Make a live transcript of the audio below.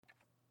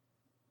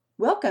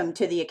Welcome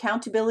to the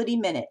Accountability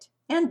Minute.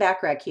 Ann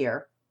Bachrach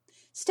here.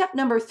 Step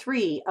number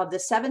 3 of the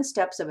 7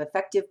 steps of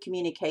effective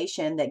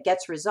communication that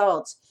gets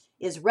results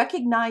is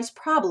recognize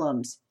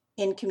problems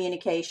in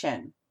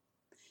communication.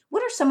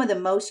 What are some of the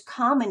most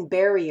common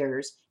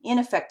barriers in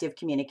effective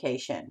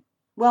communication?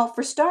 Well,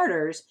 for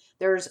starters,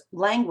 there's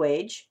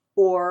language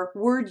or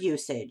word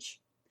usage.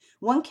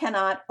 One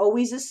cannot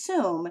always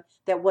assume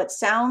that what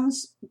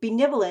sounds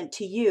benevolent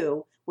to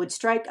you would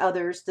strike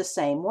others the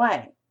same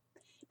way.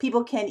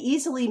 People can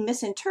easily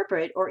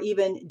misinterpret or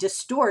even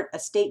distort a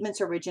statement's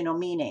original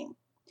meaning.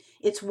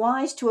 It's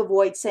wise to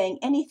avoid saying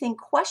anything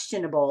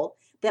questionable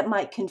that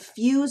might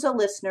confuse a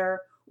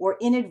listener or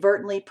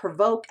inadvertently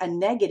provoke a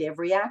negative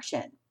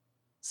reaction.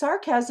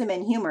 Sarcasm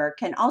and humor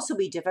can also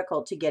be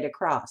difficult to get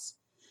across.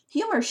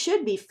 Humor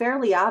should be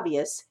fairly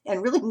obvious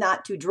and really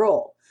not too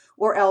droll,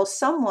 or else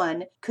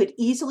someone could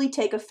easily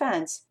take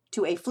offense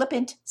to a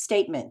flippant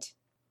statement.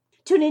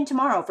 Tune in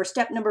tomorrow for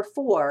step number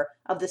 4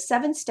 of the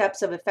 7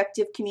 steps of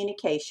effective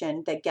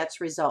communication that gets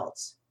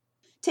results.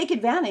 Take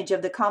advantage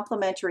of the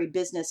complimentary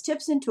business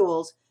tips and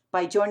tools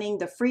by joining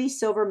the free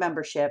silver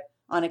membership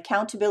on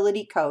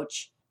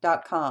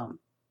accountabilitycoach.com.